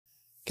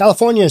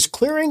California is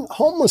clearing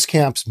homeless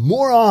camps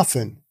more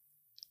often.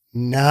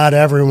 Not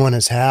everyone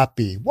is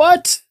happy.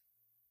 What?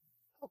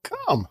 How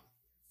come?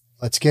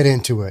 Let's get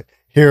into it.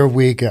 Here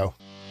we go.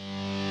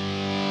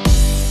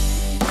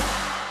 All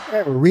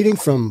right, we're reading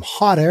from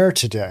Hot Air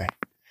today.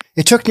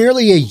 It took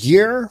nearly a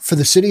year for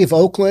the city of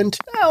Oakland.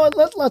 Oh,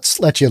 let's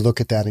let you look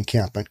at that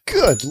encampment.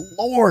 Good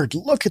Lord,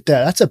 look at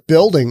that. That's a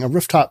building, a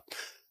rooftop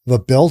of a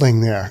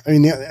building there. I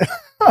mean,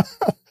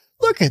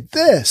 look at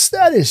this.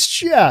 That is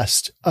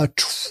just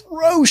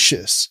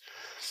atrocious.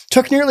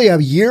 Took nearly a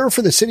year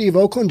for the city of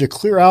Oakland to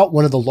clear out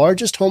one of the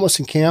largest homeless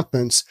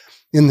encampments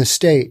in the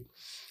state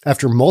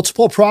after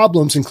multiple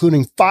problems,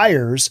 including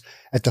fires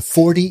at the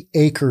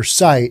 40-acre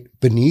site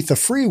beneath a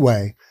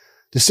freeway.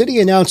 The city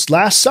announced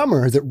last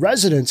summer that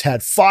residents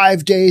had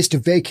 5 days to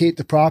vacate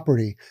the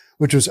property,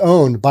 which was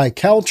owned by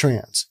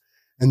Caltrans.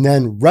 And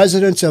then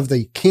residents of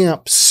the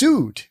camp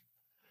sued.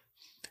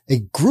 A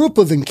group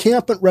of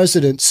encampment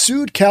residents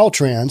sued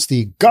Caltrans,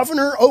 the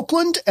governor,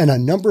 Oakland, and a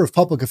number of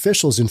public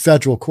officials in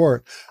federal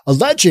court,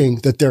 alleging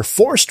that their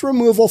forced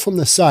removal from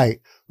the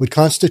site would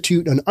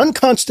constitute an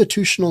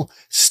unconstitutional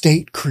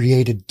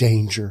state-created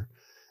danger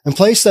and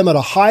place them at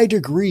a high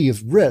degree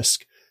of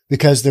risk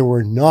because there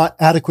were not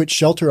adequate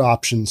shelter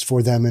options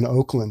for them in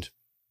Oakland.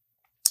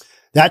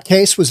 That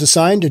case was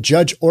assigned to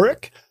Judge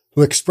Orrick,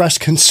 who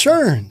expressed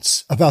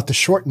concerns about the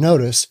short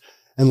notice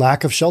and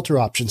lack of shelter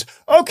options.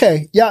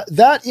 Okay, yeah,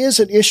 that is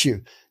an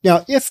issue.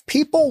 Now, if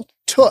people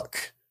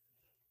took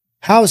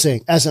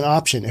housing as an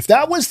option, if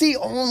that was the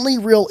only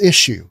real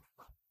issue,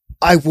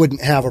 I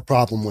wouldn't have a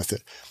problem with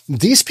it.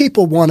 These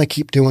people want to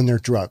keep doing their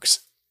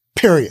drugs,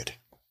 period.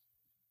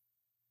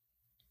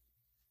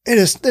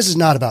 This is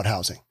not about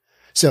housing.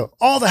 So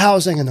all the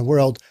housing in the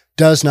world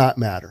does not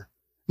matter.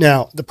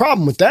 Now, the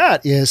problem with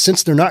that is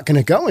since they're not going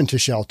to go into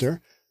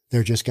shelter,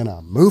 they're just going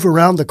to move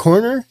around the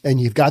corner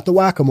and you've got the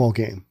whack-a-mole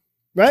game,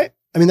 right?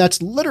 I mean, that's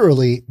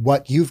literally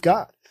what you've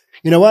got.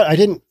 You know what? I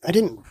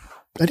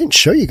didn't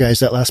show you guys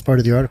that last part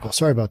of the article.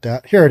 Sorry about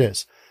that. Here it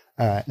is.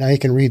 Now you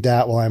can read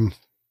that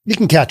you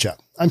can catch up.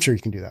 I'm sure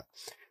you can do that.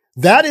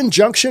 That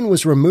injunction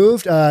was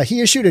removed.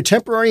 He issued a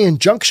temporary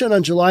injunction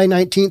on July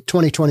 19th,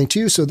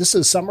 2022. So this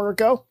is a summer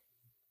ago.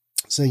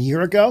 It's a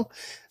year ago.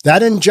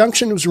 That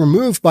injunction was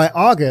removed by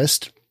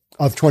August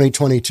of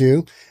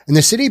 2022, and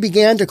the city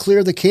began to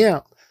clear the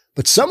camp.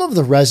 But some of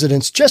the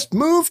residents just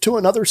moved to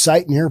another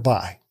site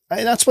nearby. I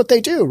mean, that's what they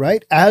do,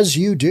 right? As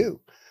you do.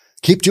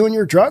 Keep doing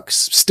your drugs,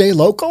 stay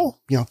local,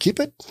 keep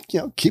it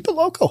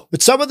local.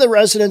 But some of the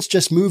residents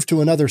just moved to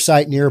another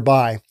site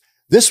nearby.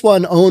 This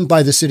one owned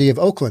by the city of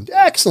Oakland.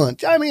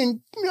 Excellent. I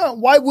mean,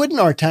 why wouldn't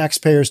our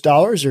taxpayers'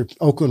 dollars or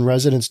Oakland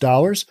residents'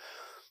 dollars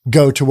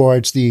go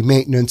towards the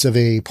maintenance of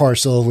a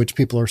parcel which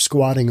people are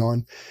squatting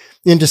on?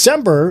 In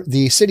December,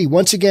 the city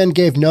once again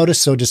gave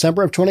notice. So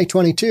December of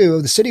 2022,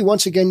 the city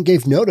once again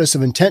gave notice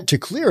of intent to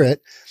clear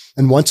it.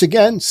 And once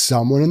again,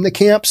 someone in the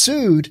camp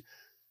sued.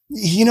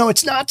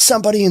 It's not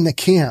somebody in the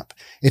camp.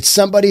 It's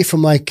somebody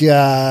from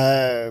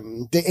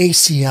the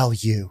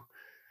ACLU.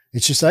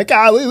 It's just like,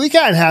 we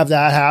can't have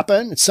that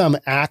happen. It's some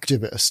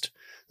activist.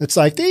 It's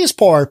like, these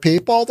poor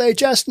people, they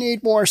just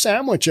need more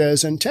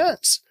sandwiches and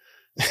tents.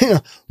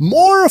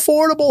 More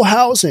affordable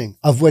housing,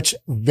 of which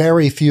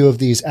very few of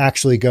these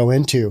actually go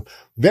into.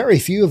 Very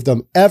few of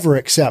them ever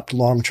accept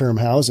long-term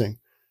housing.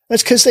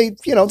 That's because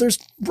there's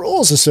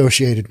rules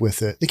associated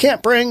with it. They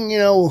can't bring,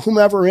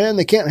 whomever in.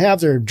 They can't have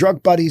their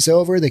drug buddies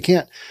over. They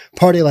can't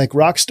party like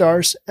rock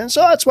stars. And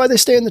so that's why they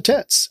stay in the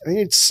tents. I mean,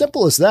 it's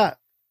simple as that.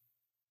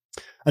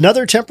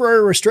 Another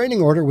temporary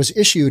restraining order was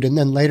issued and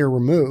then later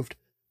removed.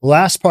 The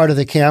last part of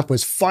the camp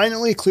was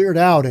finally cleared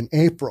out in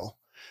April.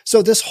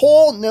 So this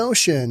whole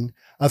notion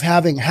of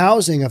having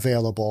housing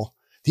available,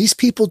 these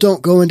people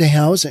don't go into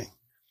housing.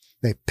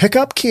 They pick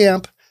up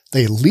camp,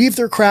 they leave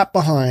their crap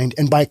behind,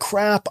 and by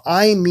crap,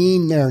 I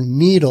mean their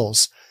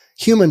needles,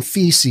 human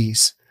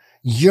feces,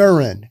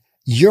 urine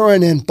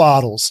in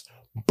bottles,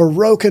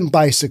 broken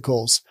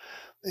bicycles,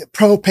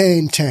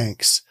 propane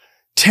tanks,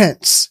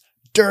 tents,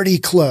 dirty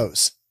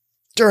clothes,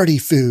 dirty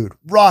food,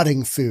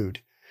 rotting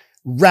food,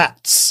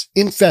 rats,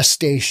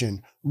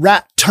 infestation,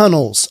 rat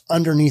tunnels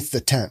underneath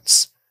the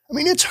tents. I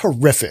mean, it's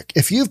horrific.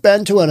 If you've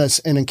been to an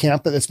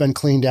encampment that's been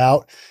cleaned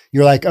out,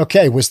 you're like,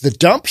 okay, was the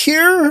dump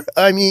here?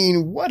 I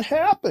mean, what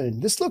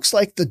happened? This looks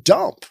like the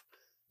dump.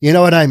 You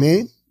know what I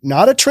mean?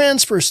 Not a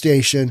transfer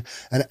station,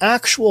 an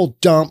actual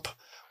dump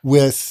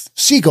with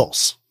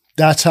seagulls.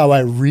 That's how I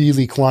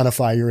really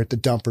quantify you're at the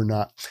dump or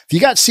not. If you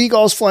got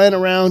seagulls flying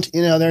around,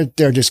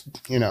 they're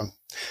just,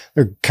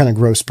 they're kind of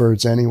gross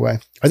birds anyway.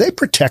 Are they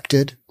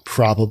protected?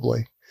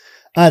 Probably.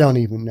 I don't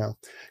even know.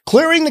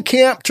 Clearing the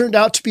camp turned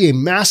out to be a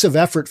massive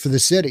effort for the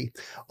city.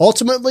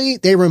 Ultimately,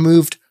 they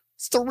removed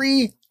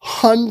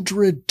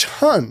 300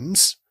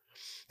 tons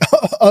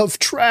of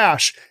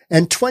trash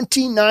and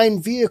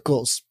 29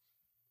 vehicles.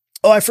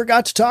 Oh, I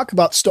forgot to talk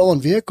about stolen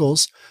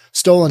vehicles,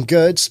 stolen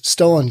goods,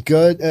 stolen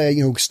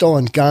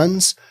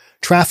guns,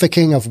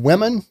 trafficking of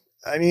women.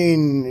 I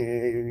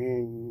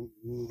mean,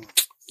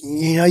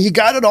 you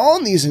got it all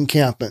in these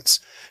encampments.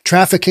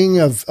 trafficking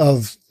of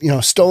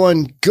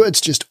stolen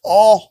goods just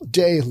all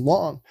day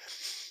long.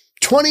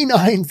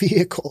 29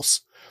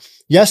 vehicles.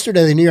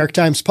 Yesterday, the New York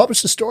Times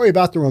published a story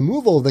about the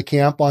removal of the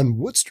camp on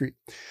Wood Street.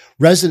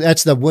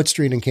 That's the Wood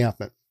Street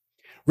encampment.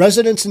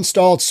 Residents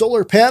installed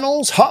solar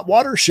panels, hot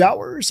water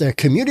showers, a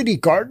community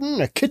garden,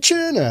 a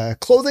kitchen, a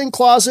clothing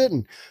closet,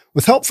 and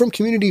with help from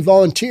community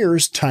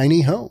volunteers,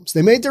 tiny homes.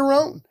 They made their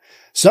own.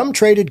 Some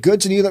traded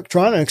goods and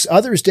electronics.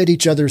 Others did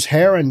each other's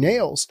hair and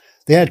nails.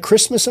 They had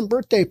Christmas and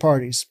birthday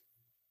parties.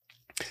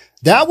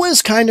 That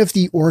was kind of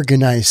the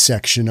organized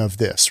section of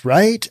this,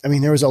 right? I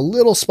mean, there was a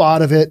little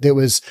spot of it that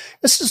was,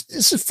 this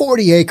is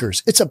 40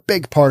 acres. It's a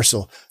big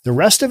parcel. The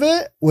rest of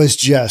it was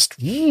just,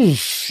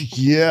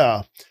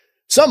 yeah.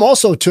 Some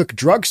also took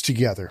drugs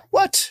together.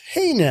 What?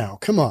 Hey now,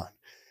 come on.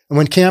 And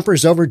when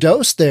campers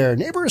overdosed, their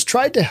neighbors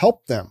tried to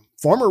help them.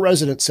 Former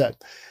residents said.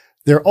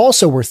 There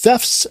also were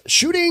thefts,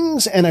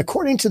 shootings, and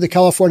according to the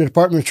California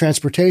Department of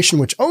Transportation,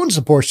 which owns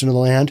a portion of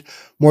the land,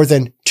 more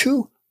than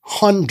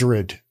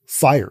 200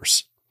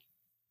 fires.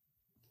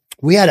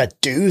 We had a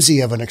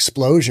doozy of an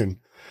explosion.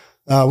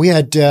 We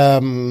had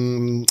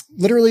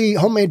literally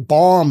homemade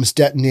bombs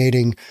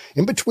detonating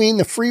in between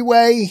the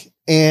freeway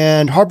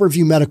and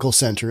Harborview Medical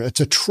Center. It's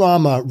a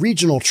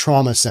regional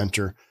trauma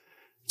center.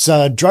 It's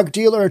a drug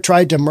dealer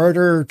tried to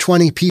murder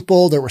 20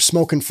 people that were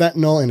smoking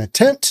fentanyl in a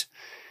tent.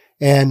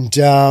 And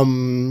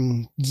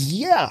so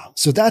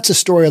that's a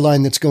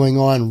storyline that's going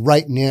on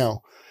right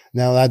now.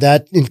 Now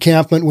that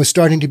encampment was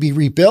starting to be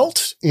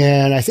rebuilt,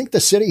 and I think the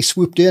city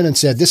swooped in and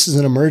said, this is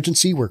an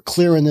emergency. We're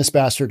clearing this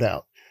bastard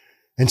out.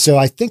 And so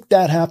I think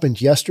that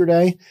happened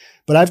yesterday,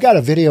 but I've got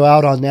a video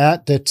out on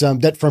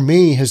that for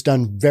me has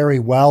done very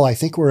well. I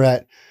think we're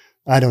at,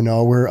 I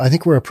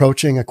think we're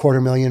approaching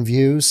 250,000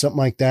 views, something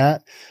like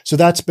that. So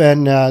that's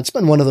been, it's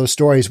been one of those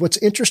stories. What's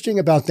interesting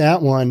about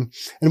that one,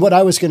 and what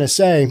I was going to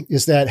say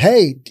is that,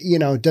 hey,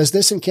 does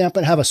this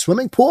encampment have a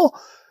swimming pool?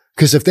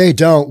 Because if they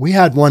don't, we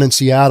had one in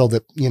Seattle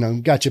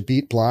that, got you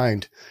beat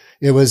blind.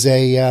 It was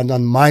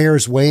on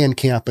Myers Way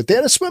encampment. They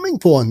had a swimming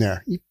pool in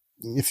there.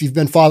 If you've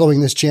been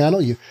following this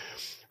channel, you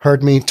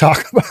heard me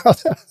talk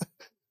about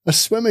a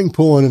swimming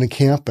pool in an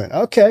encampment.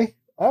 Okay.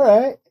 All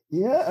right.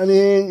 Yeah. I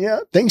mean,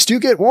 yeah, things do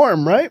get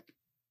warm, right?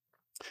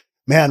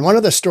 Man, one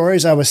of the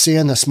stories I was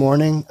seeing this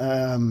morning,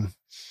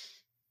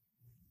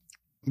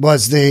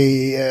 was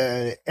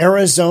the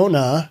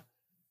Arizona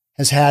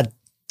has had,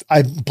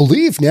 I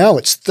believe now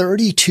it's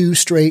 32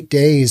 straight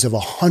days of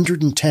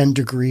 110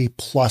 degree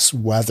plus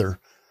weather.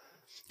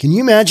 Can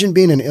you imagine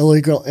being an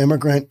illegal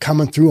immigrant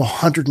coming through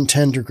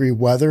 110 degree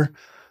weather?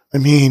 I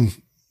mean,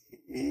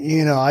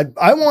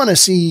 I want to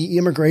see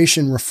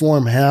immigration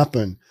reform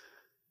happen,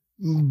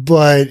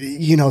 but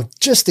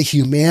just the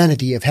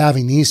humanity of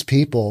having these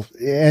people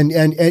and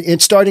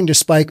it's starting to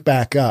spike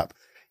back up.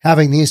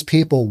 Having these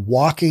people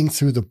walking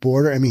through the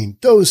border. I mean,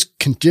 those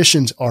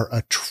conditions are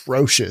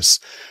atrocious.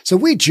 So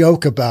we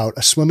joke about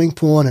a swimming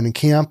pool and an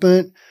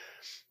encampment.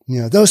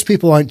 Those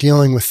people aren't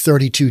dealing with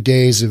 32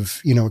 days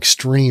of,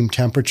 extreme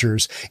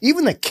temperatures.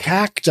 Even the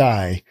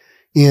cacti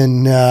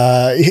in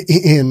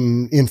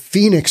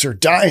Phoenix are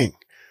dying.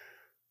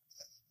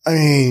 I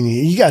mean,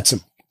 you got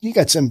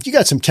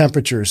some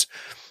temperatures.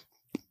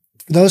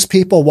 Those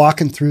people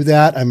walking through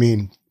that. I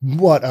mean,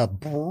 what a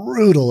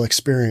brutal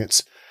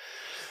experience.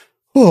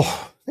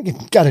 Oh, I think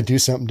you've got to do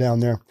something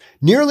down there.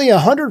 Nearly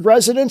 100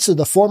 residents of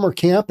the former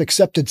camp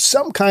accepted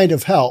some kind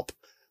of help,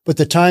 but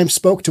the Times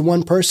spoke to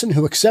one person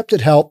who accepted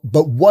help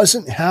but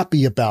wasn't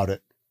happy about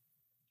it.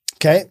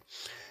 Okay.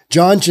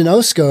 John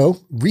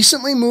Janosko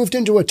recently moved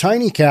into a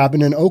tiny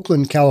cabin in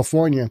Oakland,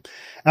 California,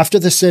 after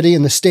the city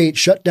and the state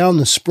shut down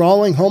the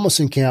sprawling homeless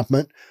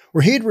encampment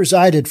where he'd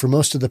resided for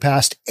most of the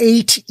past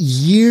 8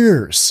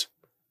 years.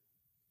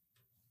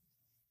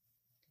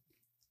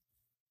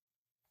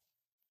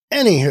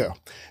 Anywho,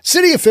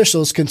 city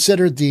officials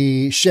considered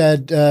the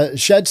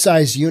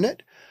shed-sized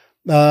unit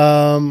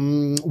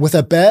with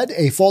a bed,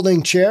 a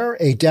folding chair,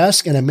 a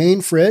desk, and a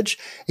main fridge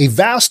a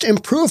vast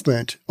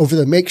improvement over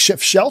the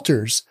makeshift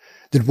shelters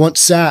that once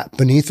sat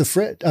beneath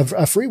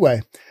a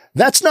freeway.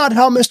 That's not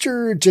how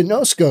Mr.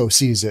 Janosko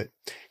sees it.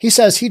 He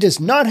says he does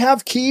not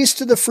have keys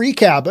to the free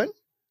cabin.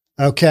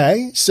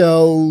 Okay,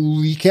 so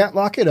you can't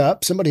lock it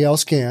up. Somebody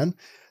else can.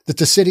 That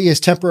the city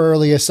is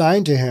temporarily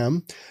assigned to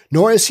him,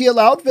 nor is he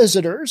allowed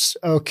visitors.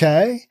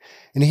 Okay.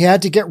 And he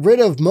had to get rid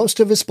of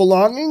most of his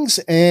belongings.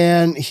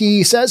 And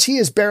he says he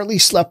has barely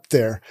slept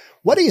there.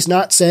 What he's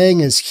not saying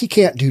is he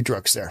can't do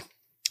drugs there,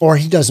 or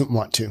he doesn't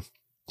want to.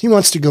 He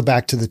wants to go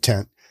back to the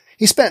tent.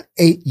 He spent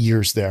 8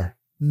 years there.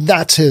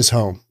 That's his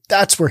home.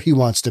 That's where he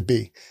wants to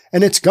be.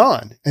 And it's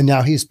gone. And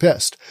now he's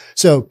pissed.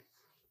 So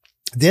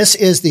this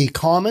is the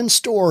common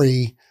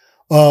story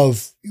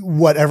of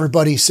what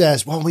everybody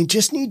says. Well, we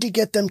just need to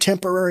get them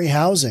temporary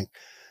housing.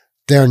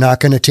 They're not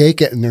going to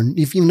take it. And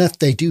even if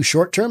they do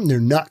short term,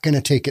 they're not going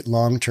to take it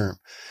long term.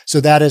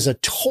 So that is a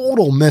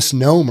total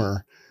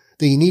misnomer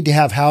that you need to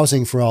have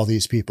housing for all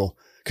these people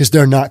because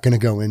they're not going to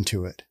go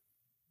into it.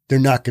 They're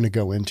not going to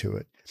go into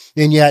it.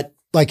 And yet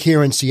Like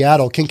here in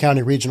Seattle, King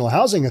County Regional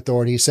Housing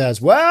Authority says,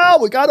 well,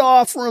 we got to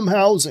offer them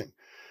housing.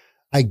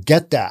 I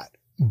get that.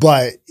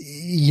 But,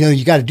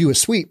 you got to do a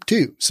sweep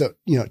too. So,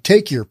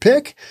 take your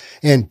pick.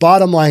 And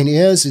bottom line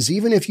is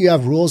even if you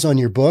have rules on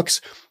your books,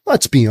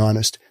 let's be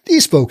honest,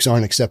 these folks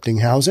aren't accepting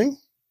housing.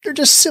 They're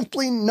just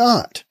simply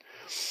not.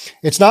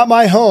 It's not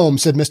my home,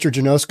 said Mr.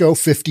 Janosko,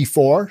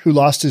 54, who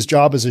lost his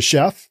job as a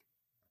chef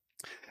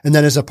and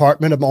then his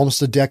apartment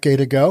almost a decade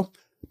ago.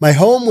 My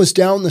home was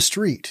down the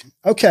street.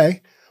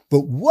 Okay.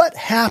 But what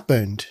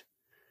happened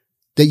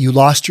that you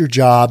lost your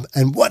job?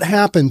 And what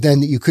happened then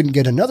that you couldn't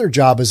get another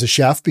job as a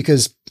chef?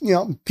 Because,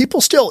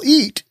 people still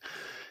eat.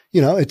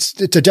 It's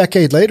a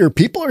decade later,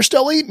 people are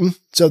still eating.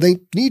 So they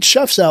need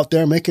chefs out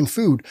there making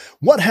food.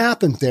 What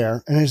happened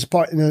there? And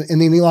then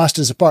he lost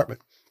his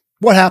apartment.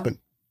 What happened?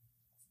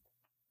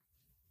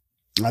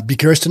 I'd be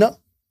curious to know,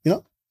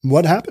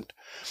 what happened?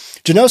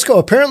 Janosko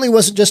apparently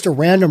wasn't just a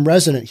random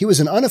resident. He was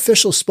an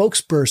unofficial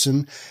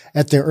spokesperson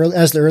as the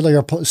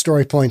earlier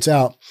story points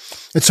out.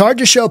 It's hard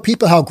to show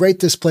people how great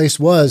this place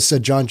was,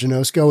 said John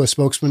Janosko, a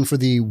spokesman for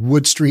the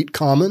Wood Street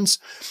Commons,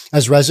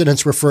 as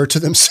residents refer to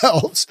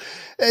themselves.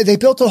 They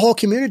built a whole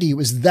community. It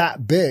was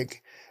that big.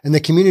 And the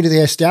community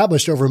they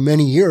established over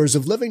many years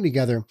of living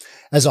together.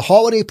 As a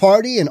holiday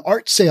party and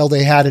art sale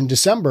they had in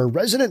December,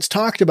 residents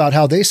talked about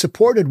how they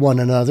supported one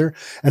another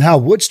and how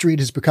Wood Street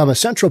has become a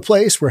central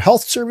place where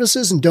health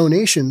services and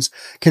donations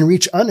can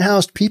reach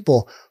unhoused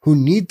people who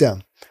need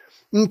them.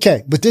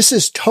 Okay, but this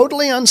is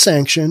totally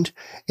unsanctioned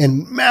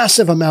and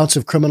massive amounts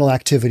of criminal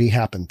activity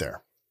happened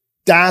there.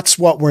 That's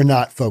what we're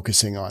not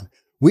focusing on.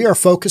 We are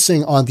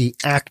focusing on the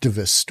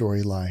activist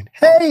storyline.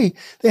 Hey,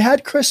 they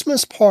had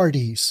Christmas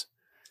parties.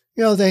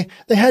 They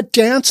had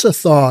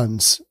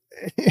dance-a-thons.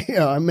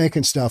 I'm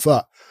making stuff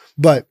up.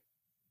 But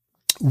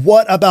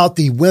what about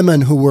the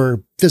women who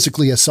were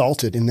physically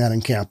assaulted in that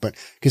encampment?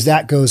 Because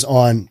that goes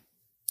on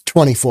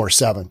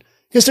 24/7.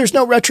 Because there's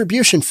no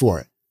retribution for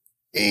it.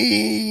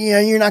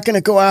 You're not going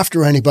to go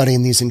after anybody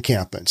in these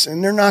encampments,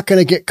 and they're not going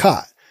to get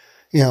caught.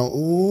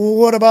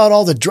 What about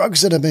all the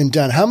drugs that have been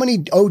done? How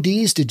many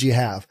ODs did you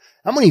have?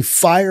 How many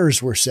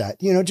fires were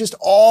set? Just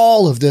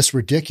all of this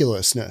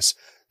ridiculousness.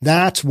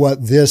 That's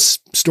what this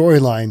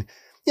storyline,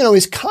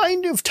 is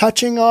kind of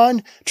touching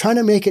on, trying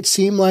to make it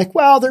seem like,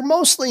 well, they're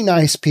mostly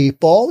nice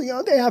people.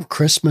 They have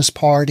Christmas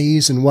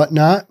parties and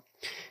whatnot.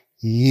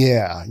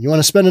 Yeah. You want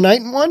to spend a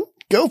night in one?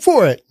 Go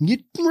for it. You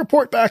can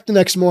report back the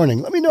next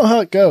morning. Let me know how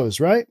it goes,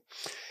 right?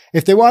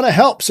 If they want to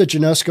help, said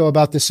Janosko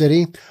about the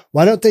city,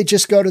 why don't they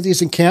just go to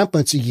these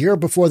encampments a year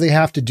before they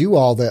have to do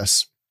all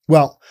this?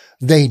 Well,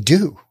 they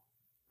do.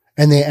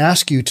 And they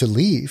ask you to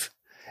leave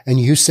and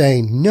you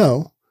say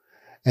no.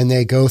 And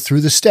they go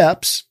through the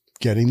steps,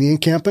 getting the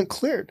encampment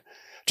cleared.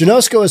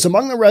 Janosko is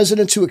among the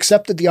residents who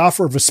accepted the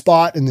offer of a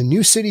spot in the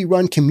new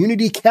city-run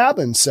community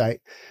cabin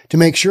site to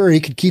make sure he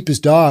could keep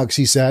his dogs,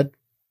 he said.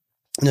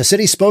 And the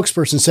city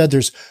spokesperson said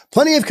there's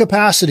plenty of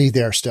capacity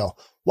there still.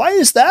 Why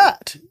is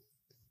that?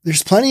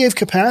 There's plenty of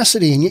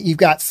capacity, and yet you've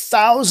got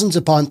thousands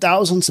upon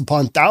thousands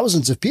upon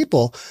thousands of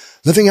people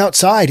living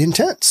outside in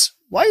tents.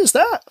 Why is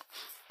that?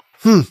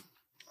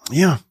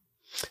 Yeah.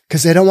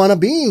 Because they don't want to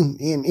be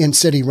in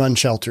city-run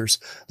shelters.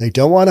 They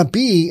don't want to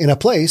be in a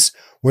place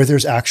where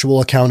there's actual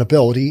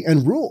accountability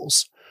and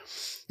rules.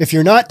 If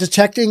you're not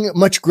detecting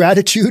much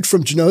gratitude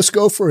from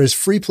Janosko for his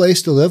free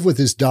place to live with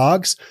his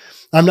dogs,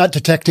 I'm not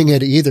detecting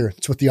it either.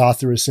 It's what the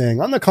author is saying.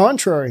 On the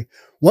contrary,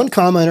 one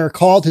commenter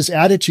called his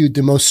attitude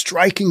the most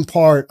striking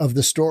part of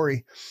the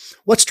story.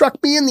 What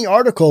struck me in the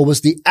article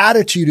was the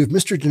attitude of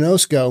Mr.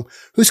 Janosko,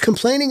 who's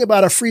complaining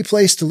about a free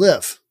place to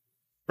live.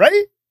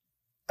 Right?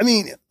 I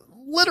mean,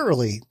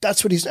 literally,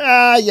 that's what he's,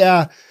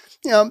 yeah,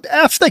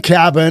 F the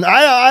cabin.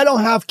 I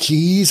don't have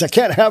keys. I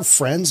can't have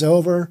friends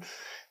over.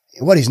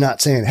 What he's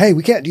not saying, hey,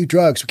 we can't do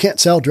drugs. We can't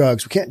sell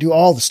drugs. We can't do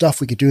all the stuff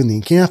we could do in the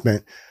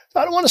encampment.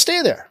 I don't want to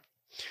stay there.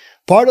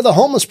 Part of the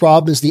homeless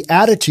problem is the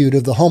attitude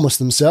of the homeless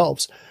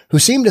themselves, who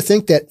seem to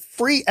think that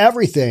free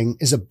everything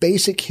is a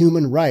basic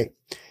human right.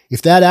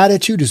 If that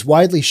attitude is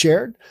widely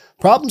shared,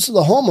 problems of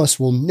the homeless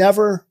will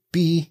never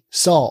be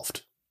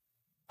solved.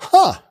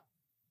 Huh.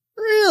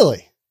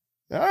 Really?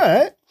 All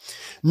right.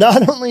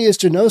 Not only is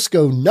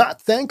Janosko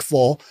not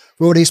thankful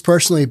for what he's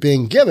personally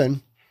being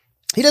given,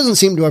 he doesn't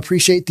seem to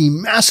appreciate the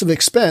massive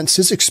expense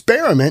his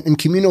experiment in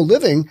communal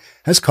living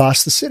has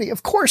cost the city.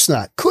 Of course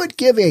not. Could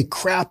give a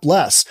crap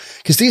less,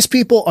 because these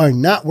people are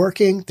not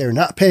working. They're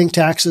not paying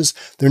taxes.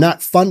 They're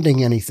not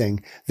funding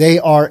anything. They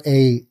are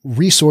a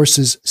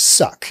resources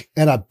suck,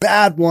 and a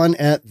bad one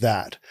at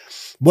that.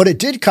 What it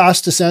did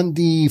cost to send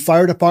the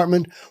fire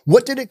department,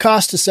 what did it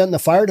cost to send the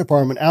fire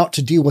department out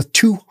to deal with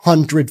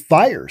 200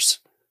 fires?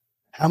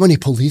 How many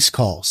police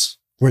calls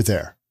were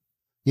there?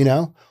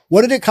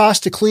 What did it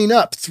cost to clean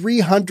up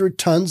 300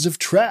 tons of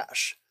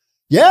trash?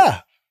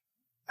 Yeah.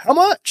 How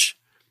much?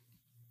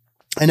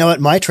 I know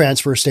at my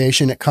transfer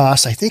station, it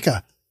costs, I think,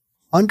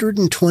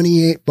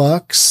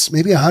 $128,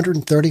 maybe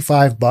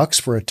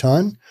 $135 for a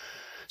ton.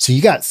 So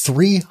you got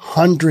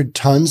 300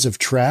 tons of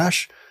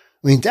trash.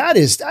 I mean, that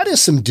is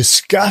some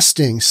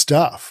disgusting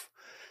stuff.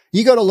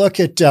 You go to look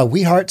at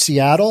We Heart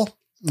Seattle,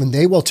 and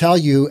they will tell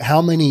you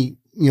how many,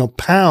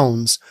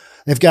 pounds.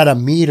 They've got a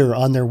meter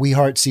on their We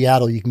Heart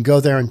Seattle. You can go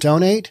there and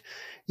donate,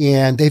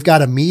 and they've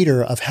got a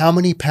meter of how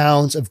many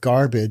pounds of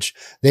garbage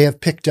they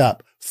have picked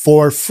up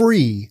for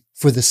free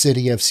for the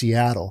city of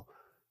Seattle.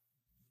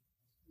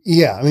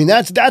 Yeah, I mean,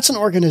 that's an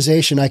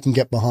organization I can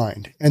get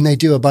behind, and they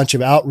do a bunch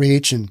of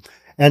outreach, and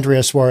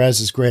Andrea Suarez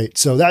is great.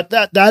 So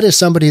that is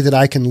somebody that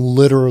I can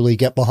literally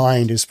get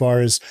behind as far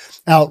as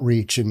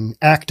outreach and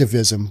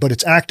activism, but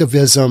it's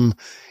activism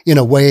in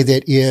a way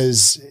that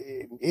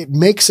it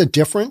makes a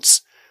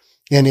difference,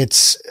 and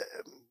it's,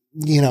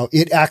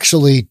 it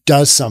actually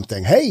does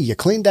something. Hey, you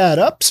cleaned that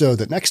up so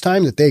that next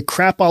time that they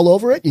crap all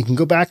over it, you can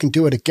go back and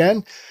do it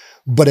again.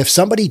 But if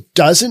somebody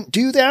doesn't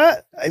do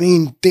that, I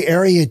mean, the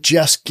area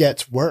just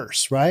gets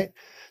worse, right?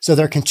 So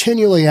they're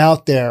continually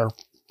out there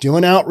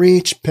doing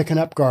outreach, picking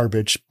up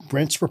garbage,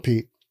 rinse,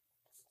 repeat.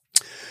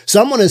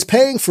 Someone is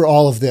paying for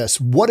all of this.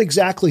 What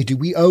exactly do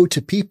we owe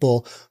to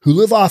people who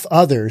live off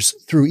others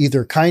through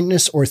either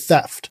kindness or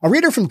theft? A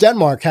reader from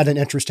Denmark had an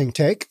interesting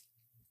take.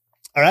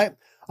 All right.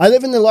 I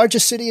live in the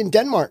largest city in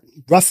Denmark,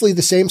 roughly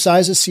the same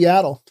size as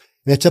Seattle.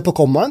 In a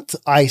typical month,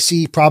 I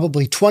see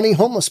probably 20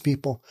 homeless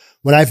people.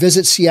 When I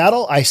visit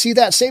Seattle, I see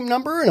that same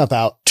number in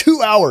about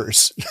 2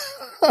 hours.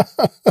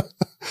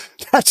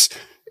 That's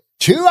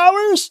 2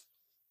 hours?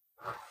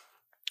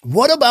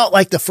 What about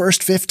like the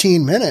first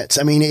 15 minutes?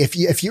 I mean,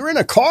 if you're in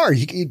a car,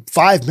 you need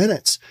 5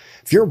 minutes.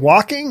 If you're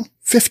walking,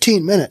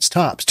 15 minutes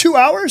tops. 2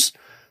 hours?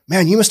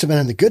 Man, you must have been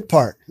in the good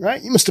part,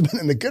 right? You must have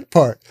been in the good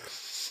part.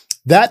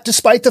 That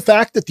despite the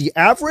fact that the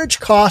average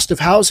cost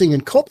of housing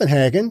in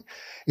Copenhagen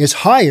is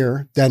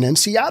higher than in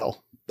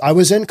Seattle. I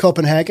was in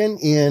Copenhagen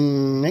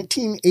in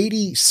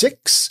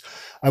 1986.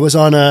 I was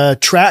on a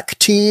track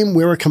team.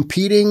 We were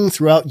competing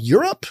throughout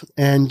Europe,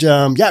 and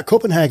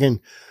Copenhagen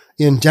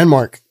in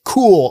Denmark,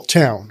 cool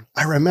town.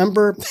 I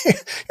remember,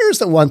 here's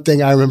the one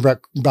thing I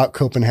remember about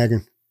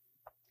Copenhagen.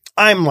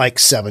 I'm like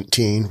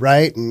 17,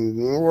 right? And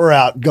we're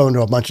out going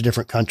to a bunch of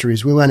different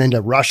countries. We went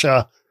into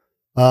Russia,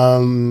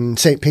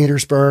 St.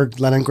 Petersburg,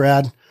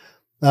 Leningrad.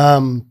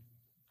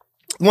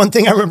 One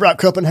thing I remember about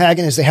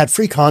Copenhagen is they had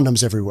free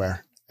condoms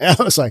everywhere. And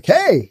I was like,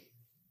 hey,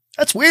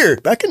 that's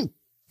weird. Back in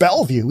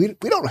Bellevue,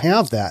 we don't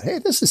have that. Hey,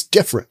 this is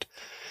different.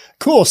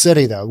 Cool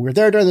city, though. We were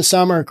there during the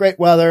summer, great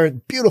weather,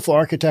 beautiful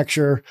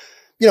architecture.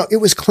 It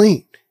was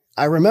clean.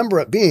 I remember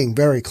it being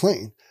very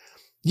clean.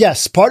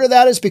 Yes, part of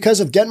that is because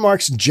of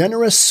Denmark's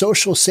generous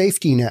social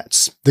safety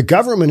nets. The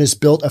government has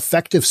built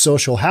effective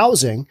social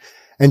housing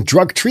and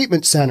drug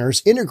treatment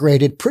centers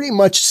integrated pretty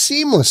much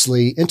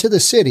seamlessly into the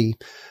city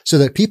so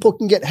that people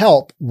can get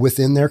help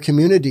within their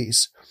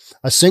communities.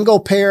 A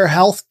single-payer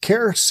health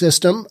care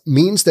system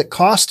means that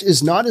cost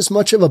is not as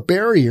much of a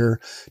barrier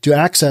to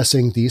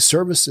accessing these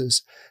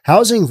services.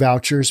 Housing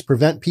vouchers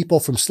prevent people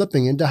from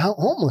slipping into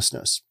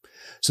homelessness.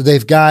 So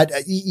you've got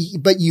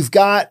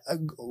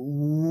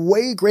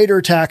way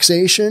greater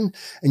taxation,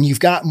 and you've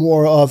got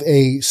more of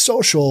a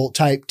social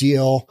type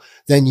deal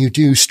than you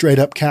do straight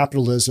up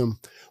capitalism.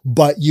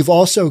 But you've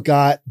also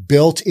got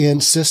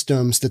built-in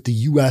systems that the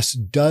U.S.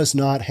 does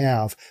not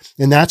have.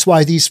 And that's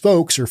why these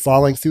folks are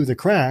falling through the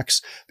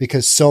cracks,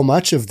 because so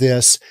much of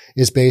this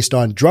is based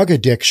on drug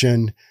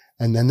addiction,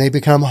 and then they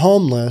become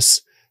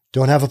homeless,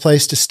 don't have a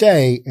place to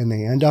stay, and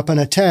they end up in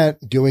a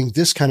tent doing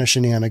this kind of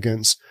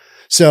shenanigans.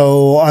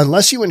 So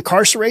unless you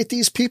incarcerate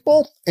these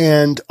people,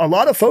 and a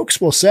lot of folks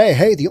will say,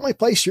 hey, the only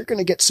place you're going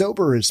to get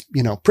sober is,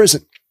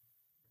 prison.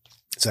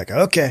 It's like,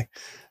 okay,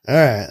 all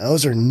right,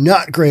 those are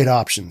not great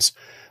options.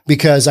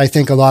 Because I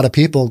think a lot of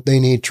people, they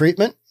need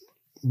treatment.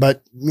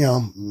 But,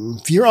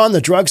 if you're on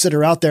the drugs that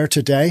are out there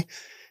today,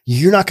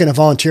 you're not going to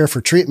volunteer for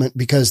treatment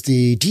because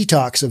the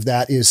detox of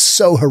that is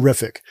so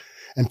horrific.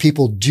 And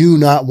people do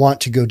not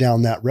want to go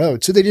down that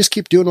road. So they just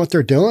keep doing what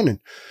they're doing. And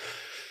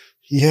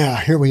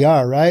yeah, here we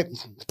are, right?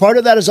 Part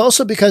of that is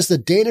also because the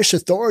Danish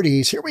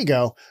authorities, here we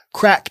go,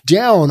 crack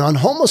down on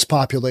homeless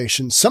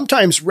populations,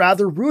 sometimes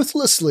rather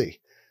ruthlessly.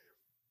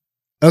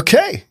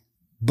 Okay.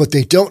 But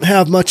they don't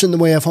have much in the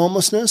way of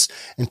homelessness,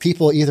 and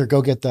people either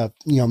go get the,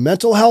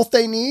 mental health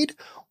they need,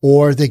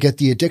 or they get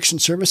the addiction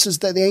services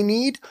that they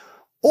need,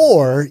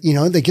 or,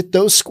 they get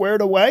those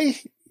squared away.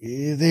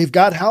 They've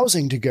got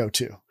housing to go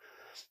to.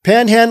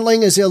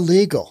 Panhandling is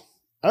illegal.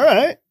 All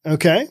right.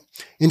 Okay.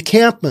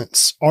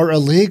 Encampments are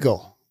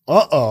illegal.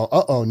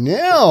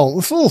 Now,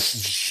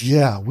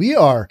 yeah,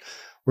 we're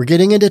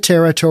getting into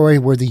territory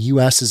where the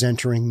U.S. is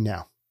entering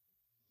now.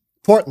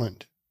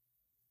 Portland.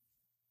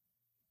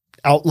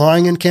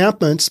 Outlawing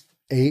encampments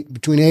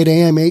between 8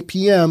 a.m. 8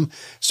 p.m.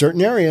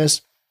 certain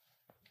areas.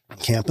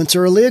 Encampments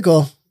are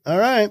illegal. All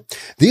right.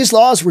 These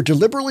laws were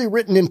deliberately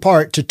written in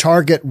part to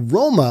target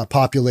Roma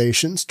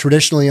populations,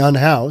 traditionally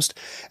unhoused,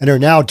 and are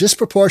now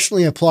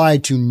disproportionately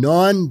applied to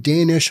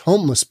non-Danish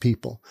homeless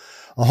people.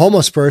 A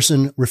homeless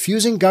person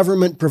refusing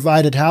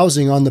government-provided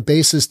housing on the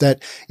basis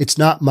that it's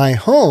not my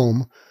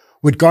home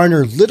would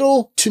garner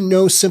little to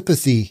no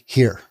sympathy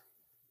here.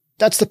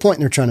 That's the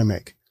point they're trying to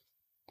make.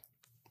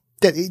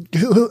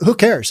 Who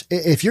cares?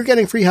 If you're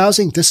getting free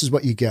housing, this is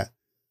what you get.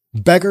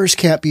 Beggars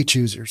can't be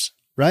choosers,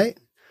 right?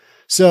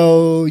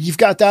 So you've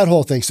got that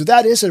whole thing. So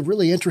that is a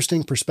really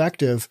interesting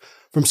perspective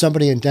from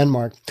somebody in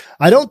Denmark.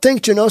 I don't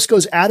think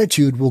Janosko's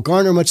attitude will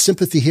garner much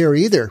sympathy here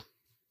either.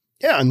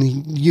 Yeah, in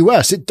the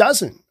US, it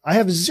doesn't. I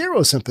have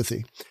zero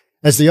sympathy.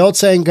 As the old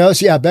saying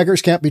goes, yeah,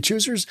 beggars can't be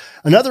choosers.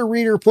 Another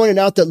reader pointed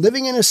out that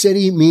living in a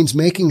city means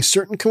making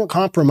certain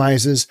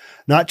compromises,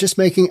 not just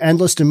making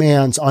endless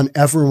demands on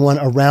everyone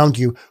around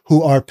you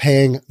who are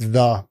paying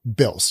the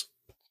bills.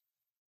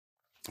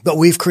 But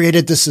we've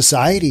created this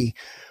society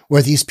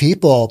where these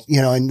people,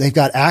 and they've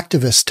got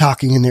activists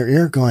talking in their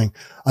ear going,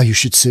 oh, you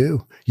should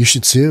sue. You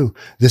should sue.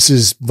 This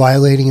is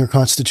violating your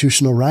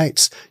constitutional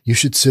rights. You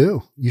should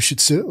sue. You should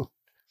sue.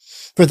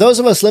 For those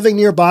of us living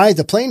nearby,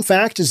 the plain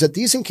fact is that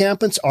these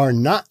encampments are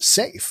not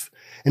safe.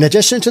 In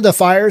addition to the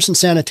fires and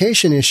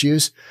sanitation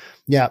issues,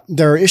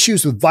 there are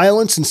issues with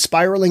violence and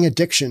spiraling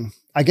addiction.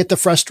 I get the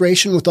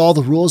frustration with all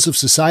the rules of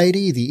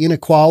society, the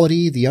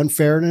inequality, the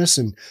unfairness,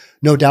 and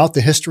no doubt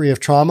the history of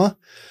trauma.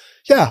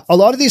 Yeah, a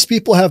lot of these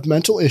people have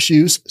mental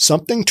issues.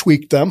 Something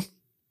tweaked them.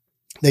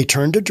 They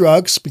turn to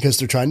drugs because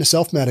they're trying to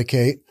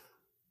self-medicate.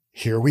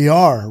 Here we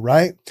are,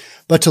 right?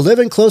 But to live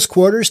in close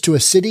quarters to a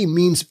city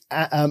means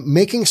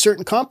making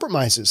certain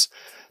compromises.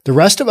 The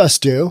rest of us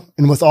do,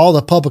 and with all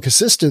the public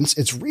assistance,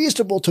 it's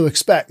reasonable to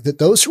expect that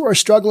those who are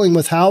struggling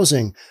with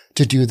housing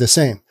to do the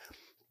same.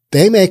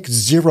 They make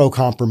zero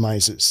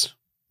compromises.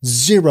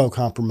 Zero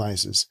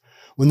compromises.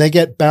 When they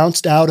get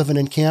bounced out of an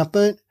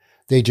encampment,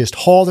 they just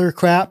haul their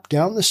crap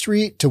down the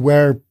street to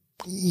where,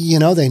 they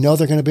know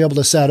they're going to be able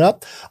to set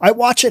up. I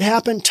watch it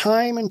happen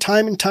time and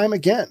time and time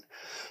again.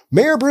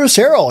 Mayor Bruce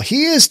Harrell,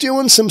 he is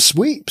doing some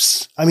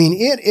sweeps. I mean,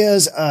 it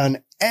is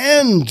an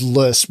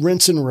endless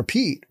rinse and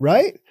repeat,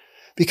 right?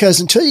 Because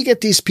until you get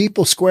these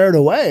people squared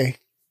away,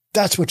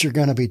 that's what you're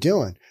going to be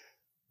doing.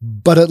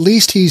 But at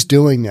least he's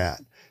doing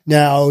that.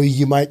 Now,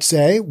 you might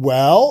say,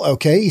 well,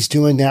 okay, he's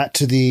doing that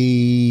to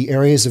the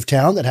areas of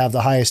town that have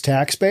the highest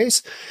tax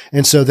base.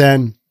 And so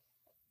then,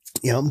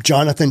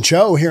 Jonathan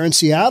Cho here in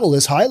Seattle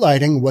is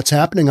highlighting what's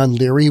happening on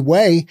Leary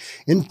Way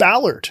in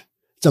Ballard.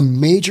 It's a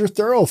major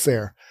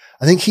thoroughfare.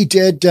 I think he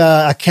did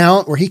a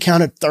count where he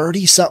counted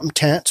 30-something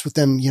tents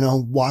within,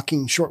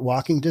 short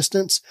walking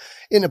distance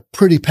in a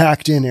pretty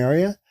packed in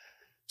area.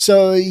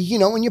 So,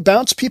 when you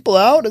bounce people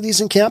out of these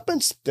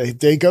encampments,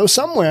 they go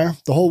somewhere,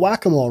 the whole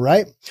whack-a-mole,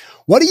 right?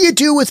 What do you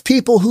do with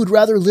people who'd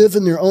rather live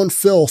in their own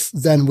filth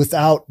than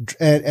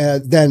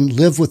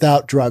live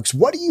without drugs?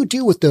 What do you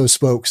do with those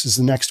folks is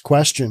the next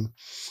question.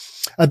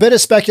 A bit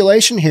of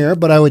speculation here,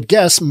 but I would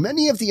guess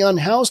many of the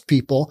unhoused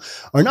people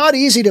are not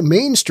easy to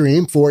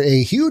mainstream for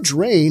a huge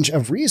range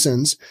of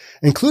reasons,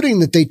 including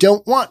that they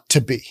don't want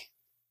to be.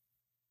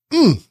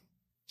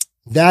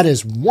 That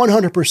is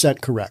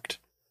 100% correct.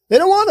 They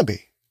don't want to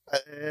be.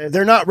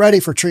 They're not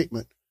ready for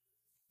treatment.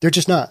 They're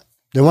just not.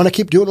 They want to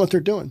keep doing what they're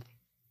doing.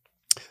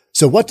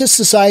 So what does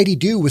society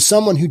do with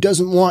someone who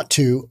doesn't want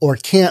to or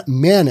can't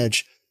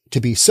manage to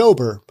be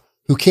sober,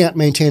 who can't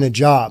maintain a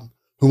job,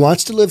 who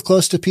wants to live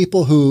close to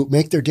people who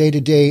make their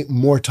day-to-day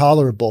more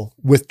tolerable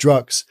with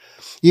drugs,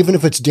 even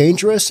if it's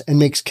dangerous and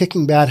makes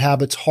kicking bad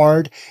habits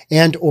hard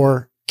and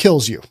or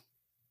kills you,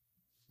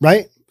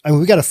 right? I mean,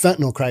 we got a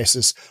fentanyl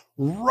crisis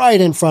right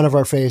in front of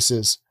our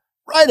faces,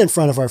 What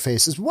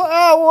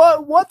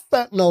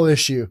fentanyl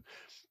issue?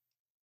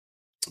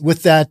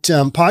 With that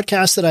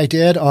podcast that I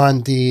did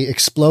on the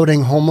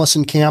exploding homeless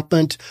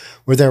encampment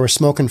where they were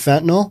smoking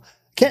fentanyl, I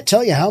can't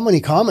tell you how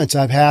many comments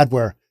I've had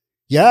where,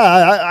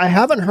 I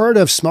haven't heard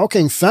of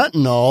smoking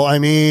fentanyl. I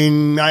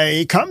mean,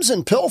 it comes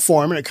in pill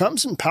form and it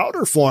comes in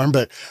powder form,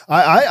 but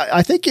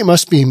I think you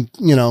must be,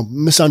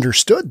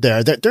 misunderstood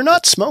there. That they're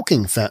not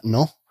smoking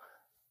fentanyl.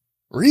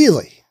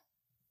 Really?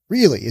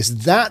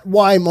 Is that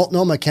why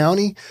Multnomah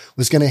County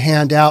was going to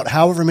hand out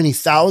however many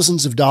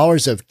thousands of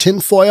dollars of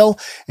tinfoil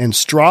and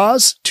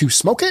straws to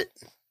smoke it?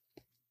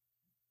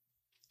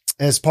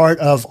 As part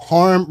of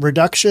harm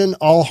reduction,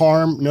 all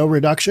harm, no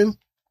reduction?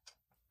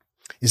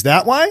 Is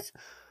that why?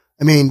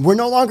 I mean, we're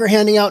no longer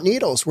handing out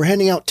needles. We're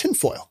handing out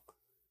tinfoil.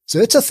 So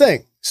it's a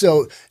thing.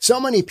 So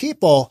many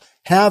people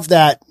have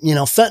that,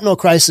 fentanyl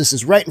crisis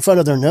is right in front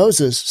of their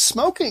noses.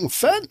 Smoking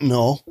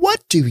fentanyl?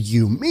 What do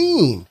you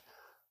mean?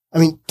 I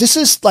mean, this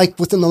is like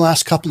within the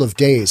last couple of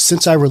days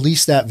since I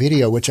released that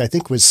video, which I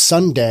think was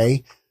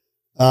Sunday,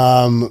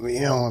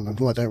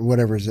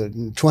 whatever is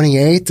it,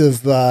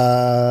 28th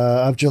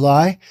of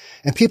July.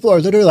 And people are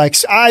literally like,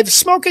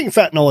 smoking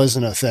fentanyl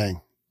isn't a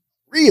thing.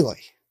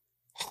 Really?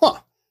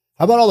 Huh.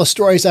 How about all the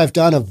stories I've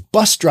done of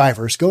bus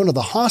drivers going to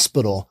the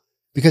hospital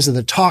because of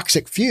the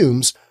toxic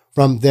fumes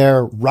from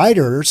their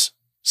riders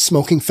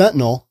smoking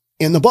fentanyl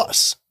in the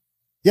bus?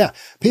 Yeah.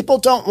 People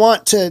don't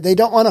want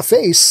to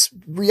face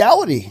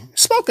reality.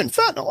 Smoking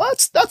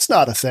fentanyl, that's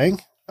not a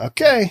thing.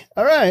 Okay.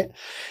 All right.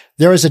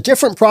 There is a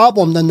different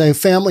problem than the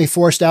family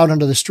forced out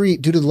onto the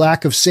street due to the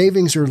lack of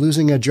savings or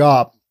losing a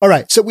job. All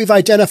right. So we've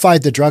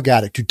identified the drug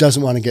addict who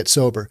doesn't want to get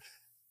sober.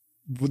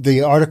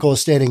 The article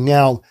is stating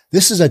now,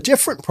 this is a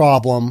different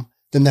problem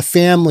than the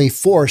family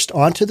forced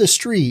onto the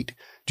street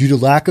due to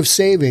lack of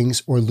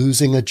savings or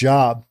losing a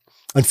job.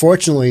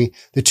 Unfortunately,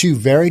 the two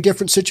very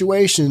different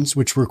situations,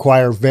 which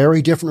require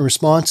very different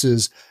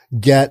responses,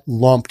 get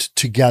lumped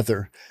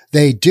together.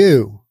 They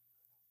do.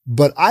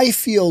 But I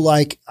feel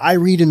like I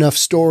read enough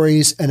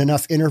stories and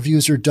enough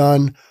interviews are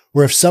done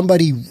where if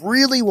somebody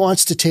really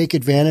wants to take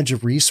advantage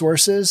of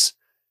resources,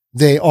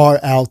 they are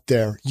out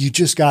there. You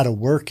just got to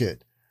work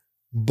it.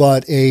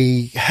 But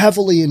a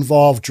heavily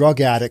involved drug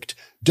addict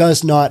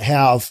does not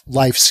have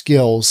life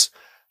skills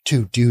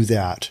to do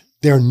that.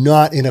 They're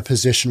not in a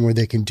position where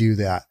they can do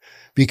that,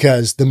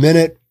 because the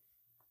minute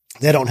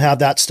they don't have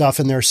that stuff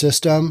in their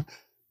system,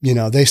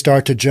 they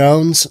start to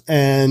Jones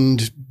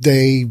and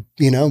they,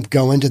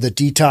 go into the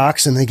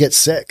detox and they get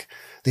sick.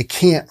 They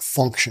can't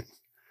function.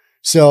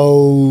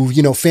 So,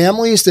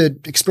 families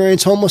that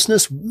experience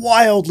homelessness,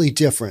 wildly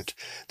different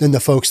than the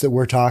folks that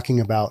we're talking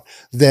about,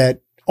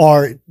 that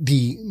are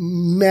the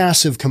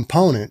massive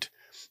component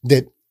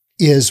that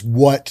is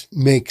what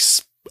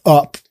makes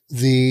up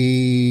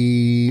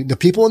the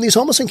people in these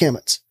homeless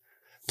encampments.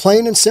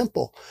 Plain and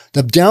simple.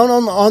 The down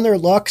on their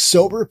luck,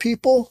 sober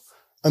people.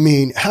 I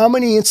mean, how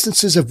many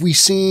instances have we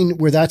seen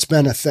where that's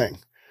been a thing?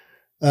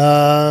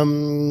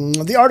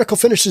 The article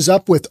finishes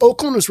up with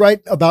Oakland was right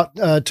about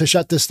to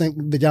shut this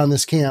thing down,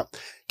 this camp.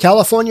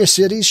 California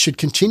cities should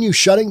continue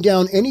shutting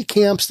down any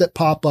camps that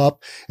pop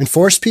up and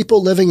force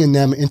people living in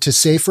them into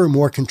safer,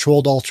 more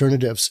controlled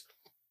alternatives.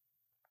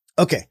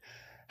 Okay.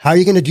 How are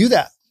you going to do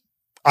that?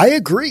 I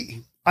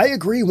agree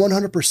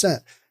 100%.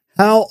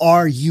 How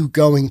are you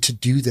going to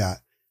do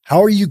that?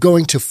 How are you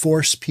going to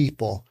force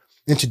people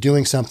into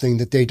doing something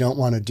that they don't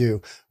want to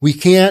do? We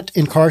can't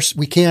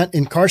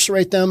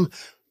incarcerate them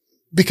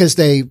because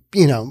they,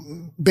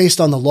 based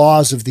on the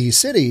laws of these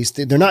cities,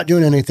 they're not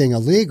doing anything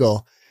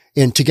illegal.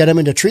 And to get them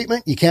into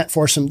treatment, you can't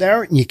force them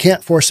there, and you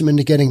can't force them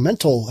into getting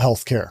mental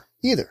health care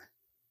either.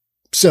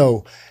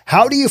 So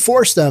how do you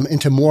force them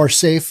into more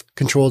safe,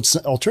 controlled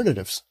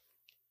alternatives?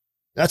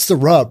 That's the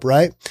rub,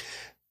 right?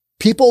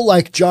 People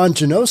like John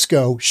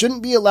Janosko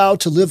shouldn't be allowed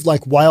to live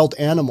like wild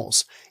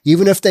animals,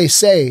 even if they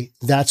say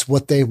that's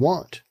what they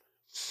want.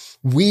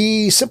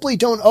 We simply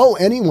don't owe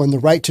anyone the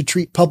right to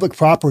treat public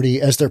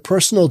property as their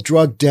personal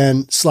drug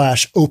den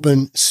 /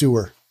 open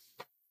sewer.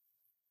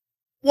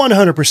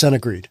 100%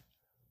 agreed.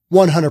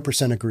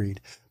 100%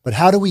 agreed. But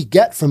how do we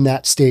get from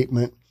that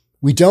statement,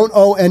 we don't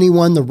owe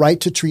anyone the right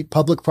to treat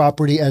public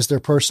property as their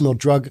personal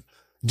drug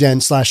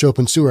den /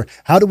 open sewer?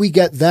 How do we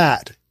get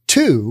that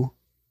to,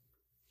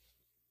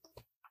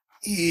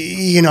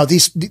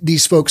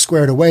 these folks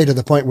squared away to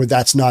the point where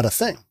that's not a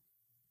thing?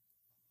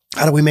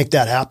 How do we make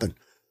that happen?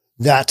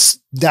 That's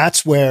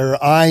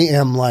where I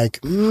am like,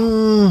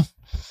 this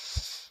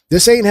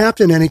ain't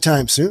happening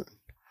anytime soon.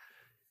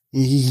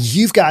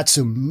 You've got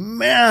some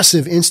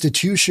massive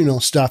institutional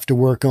stuff to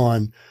work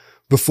on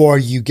before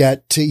you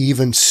get to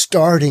even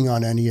starting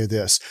on any of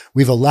this.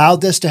 We've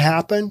allowed this to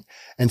happen.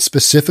 And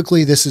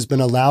specifically, this has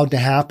been allowed to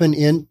happen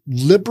in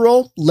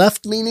liberal,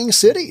 left-leaning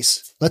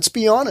cities. Let's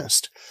be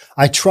honest.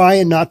 I try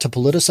and not to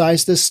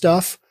politicize this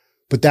stuff,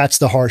 but that's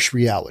the harsh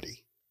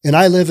reality. And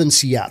I live in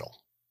Seattle,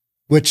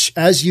 which,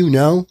 as you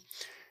know,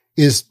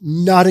 is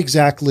not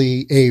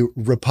exactly a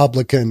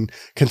Republican,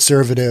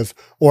 conservative,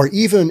 or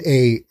even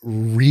a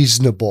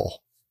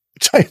reasonable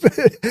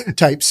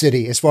type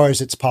city as far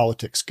as its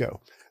politics go.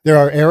 There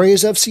are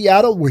areas of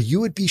Seattle where you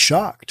would be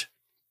shocked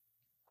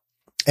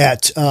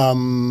at,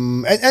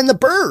 and the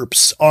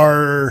burbs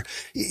are,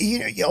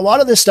 a lot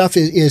of this stuff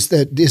is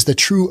the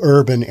true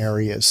urban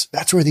areas.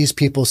 That's where these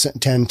people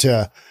tend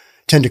to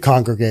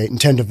congregate and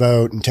tend to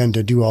vote and tend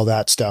to do all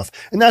that stuff.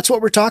 And that's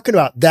what we're talking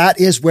about. That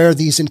is where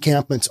these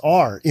encampments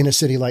are in a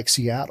city like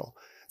Seattle.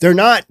 They're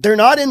not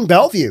in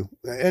Bellevue,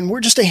 and we're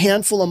just a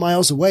handful of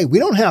miles away. We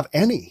don't have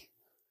any.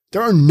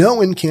 There are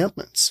no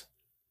encampments.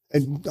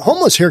 And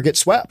homeless here get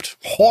swept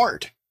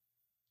hard.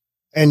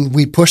 And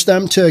we push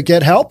them to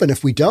get help. And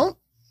if we don't,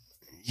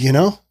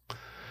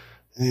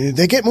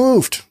 they get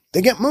moved.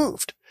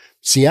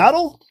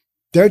 Seattle,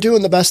 they're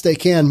doing the best they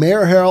can.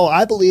 Mayor Harrell,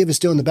 I believe, is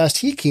doing the best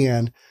he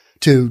can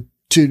to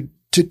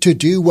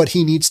do what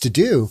he needs to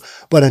do.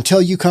 But until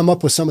you come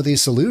up with some of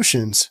these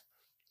solutions,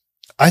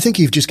 I think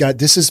you've just got,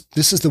 this is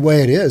the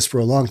way it is for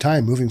a long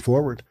time moving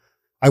forward.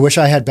 I wish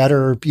I had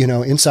better,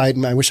 insight,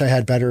 and I wish I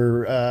had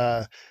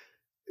better,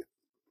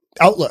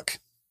 outlook,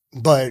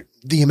 but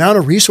the amount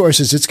of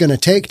resources it's going to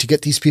take to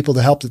get these people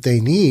the help that they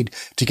need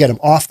to get them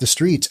off the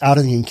streets, out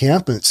of the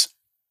encampments,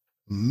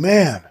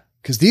 man,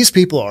 because these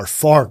people are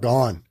far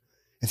gone.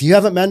 If you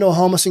haven't been to a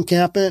homeless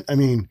encampment, I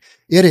mean,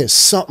 it is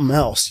something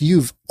else.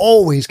 You've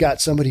always got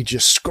somebody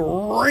just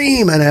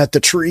screaming at the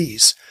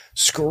trees,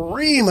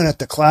 screaming at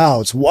the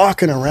clouds,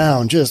 walking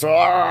around, just,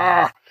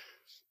 they're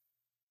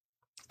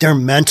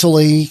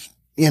mentally,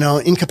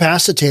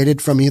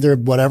 incapacitated from either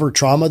whatever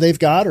trauma they've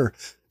got or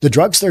the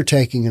drugs they're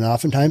taking. And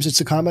oftentimes it's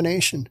a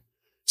combination.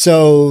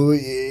 So,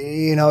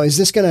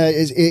 is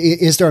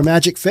there a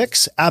magic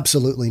fix?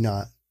 Absolutely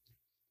not.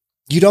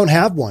 You don't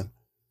have one.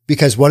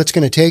 Because what it's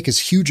going to take is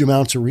huge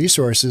amounts of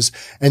resources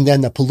and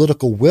then the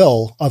political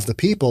will of the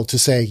people to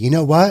say, you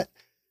know what?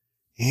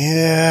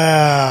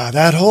 Yeah,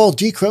 that whole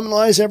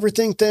decriminalize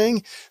everything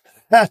thing,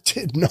 that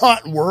did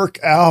not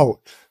work out.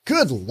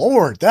 Good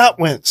Lord, that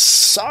went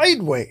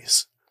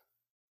sideways.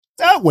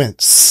 That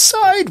went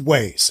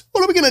sideways.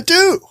 What are we going to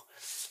do?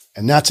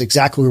 And that's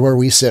exactly where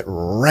we sit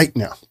right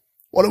now.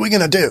 What are we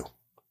going to do?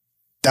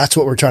 That's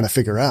what we're trying to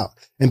figure out.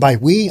 And by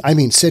we, I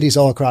mean cities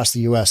all across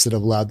the U.S. that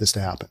have allowed this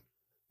to happen.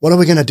 What are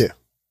we going to do?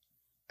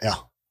 Yeah.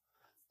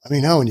 Let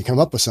me know when you come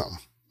up with something.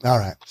 All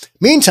right.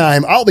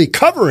 Meantime, I'll be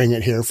covering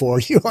it here for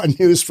you on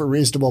News for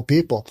Reasonable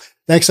People.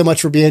 Thanks so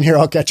much for being here.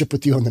 I'll catch up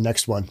with you on the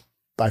next one.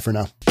 Bye for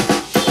now.